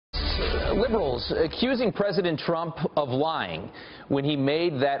Liberals accusing President Trump of lying when he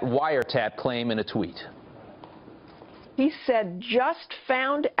made that wiretap claim in a tweet. He said, just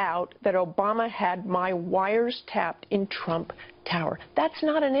found out that Obama had my wires tapped in Trump Tower. That's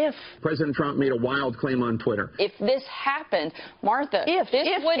not an if. President Trump made a wild claim on Twitter. If this happened, Martha,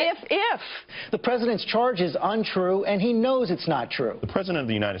 If. The president's charge is untrue, and he knows it's not true. The president of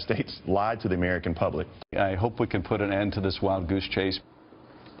the United States lied to the American public. I hope we can put an end to this wild goose chase.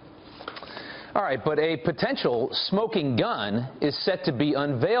 All right, but a potential smoking gun is set to be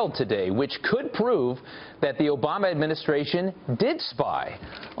unveiled today, which could prove that the Obama administration did spy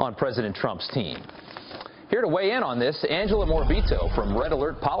on President Trump's team. Here to weigh in on this, Angela Morabito from Red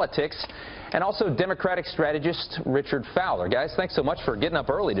Alert Politics, and also Democratic strategist Richard Fowler. Guys, thanks so much for getting up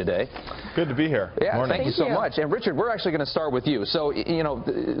early today. Good to be here. Yeah, Morning. thank you so much. And Richard, we're actually going to start with you. So, you know,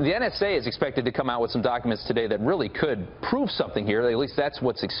 the NSA is expected to come out with some documents today that really could prove something here. At least that's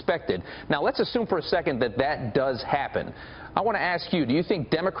what's expected. Now, let's assume for a second that that does happen. I want to ask you, do you think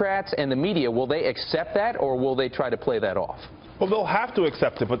Democrats and the media, will they accept that, or will they try to play that off? Well, they'll have to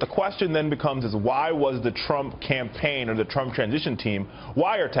accept it, but the question then becomes is why was the Trump campaign or the Trump transition team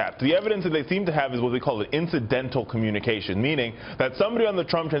wiretapped? The evidence that they seem to have is what they call an incidental communication, meaning that somebody on the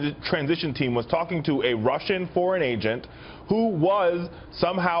Trump transition team was talking to a Russian foreign agent who was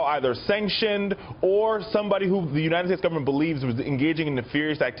somehow either sanctioned or somebody who the United States government believes was engaging in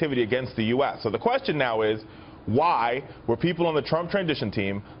nefarious activity against the U.S. So the question now is, why were people on the Trump transition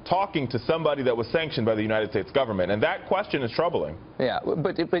team talking to somebody that was sanctioned by the United States government? And that question is troubling. Yeah,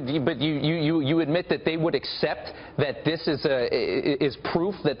 but you admit that they would accept that this is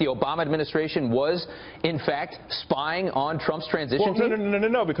proof that the Obama administration was, in fact, spying on Trump's transition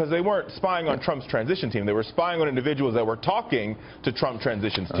team? No, because they weren't spying on Trump's transition team. They were spying on individuals that were talking to Trump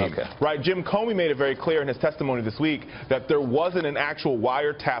transition's team. Okay. Right? Jim Comey made it very clear in his testimony this week that there wasn't an actual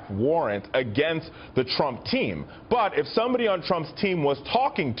wiretap warrant against the Trump team. But if somebody on Trump's team was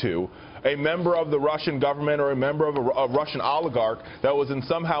talking to a member of the Russian government or a member of a Russian oligarch that was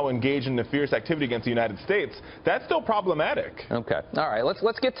somehow engaged in nefarious activity against the United States, that's still problematic. Okay. All right.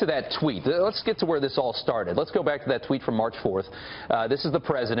 Let's get to that tweet. Let's get to where this all started. Let's go back to that tweet from March 4th. This is the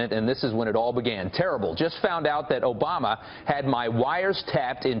president, and this is when it all began. Terrible. Just found out that Obama had my wires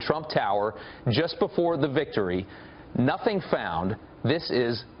tapped in Trump Tower just before the victory. Nothing found. This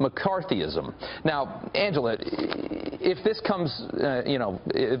is McCarthyism. Now, Angela, if this comes,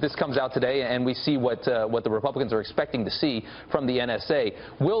 if this comes out today and we see what the Republicans are expecting to see from the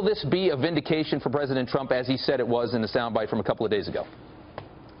NSA, will this be a vindication for President Trump, as he said it was in the soundbite from a couple of days ago?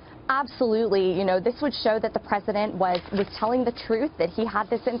 Absolutely. You know, this would show that the president was telling the truth, that he had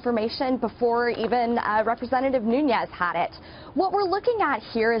this information before even Representative Nunes had it. What we're looking at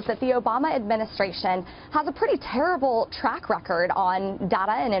here is that the Obama administration has a pretty terrible track record on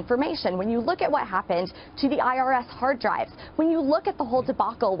data and information. When you look at what happened to the IRS hard drives, when you look at the whole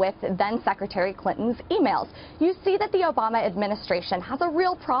debacle with then Secretary Clinton's emails, you see that the Obama administration has a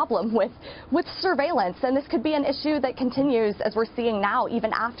real problem with surveillance, and this could be an issue that continues, as we're seeing now,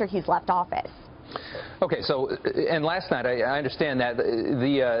 even after he's left office. Okay, so, and last night, I understand that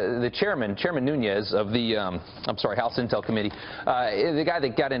the Chairman Nunes of the, House Intel Committee, the guy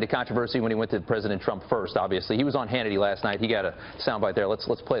that got into controversy when he went to President Trump first, obviously, he was on Hannity last night. He got a soundbite there. Let's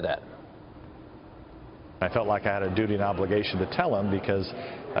play that. I felt like I had a duty and obligation to tell him because,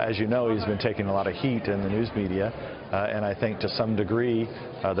 as you know, he's been taking a lot of heat in the news media, and I think to some degree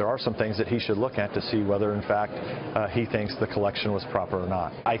there are some things that he should look at to see whether, in fact, he thinks the collection was proper or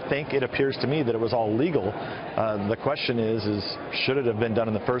not. I think it appears to me that it was all legal. The question is should it have been done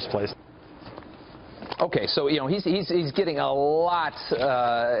in the first place? Okay, so he's getting a lot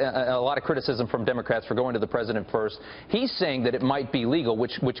of criticism from Democrats for going to the president first. He's saying that it might be legal,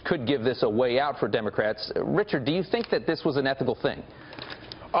 which could give this a way out for Democrats. Richard, do you think that this was an ethical thing?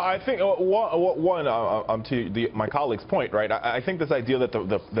 I think to my colleague's point, right? I think this idea that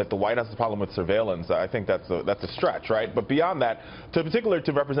the White House has a problem with surveillance, I think that's a stretch, right? But beyond that, particularly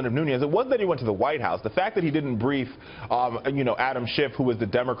to Representative Nunes, it wasn't that he went to the White House. The fact that he didn't brief, Adam Schiff, who was the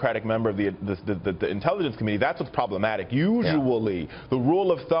Democratic member of the Intelligence Committee, that's what's problematic. Usually, the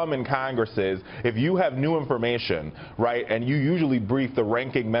rule of thumb in Congress is if you have new information, right, and you usually brief the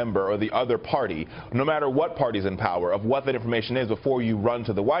ranking member or the other party, no matter what party's in power, of what that information is before you run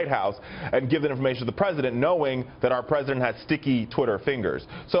to the White House and give that information to the president, knowing that our president has sticky Twitter fingers.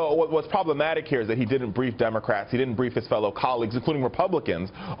 So what's problematic here is that he didn't brief Democrats, he didn't brief his fellow colleagues, including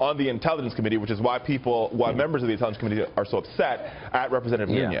Republicans, on the Intelligence Committee, which is why members of the Intelligence Committee are so upset at Representative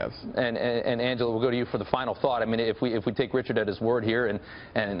Nunes. And Angela, we'll go to you for the final thought. I mean, if we take Richard at his word here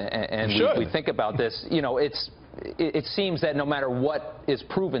and we think about this, it seems that no matter what is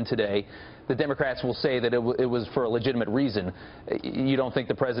proven today, the Democrats will say that it was for a legitimate reason. You don't think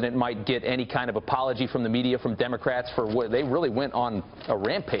the president might get any kind of apology from the media, from Democrats, for what they really went on a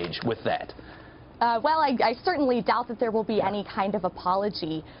rampage with that? Well, I certainly doubt that there will be any kind of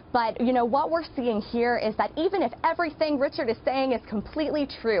apology. But, you know, what we're seeing here is that even if everything Richard is saying is completely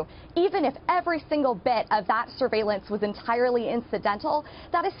true, even if every single bit of that surveillance was entirely incidental,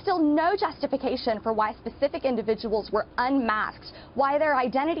 that is still no justification for why specific individuals were unmasked, why their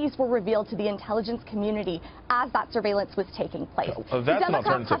identities were revealed to the intelligence community as that surveillance was taking place. That's the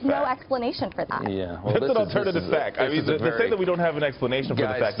Democrats have no explanation for that. Yeah, well, that's an alternative fact. I mean, to say that we don't have an explanation for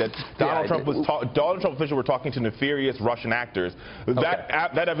the fact that Donald Trump officials were talking to nefarious Russian actors,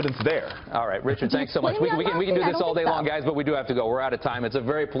 that evidence there. All right, Richard, thanks so much. We can do this all day long, guys, but we do have to go. We're out of time. It's a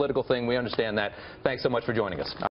very political thing. We understand that. Thanks so much for joining us.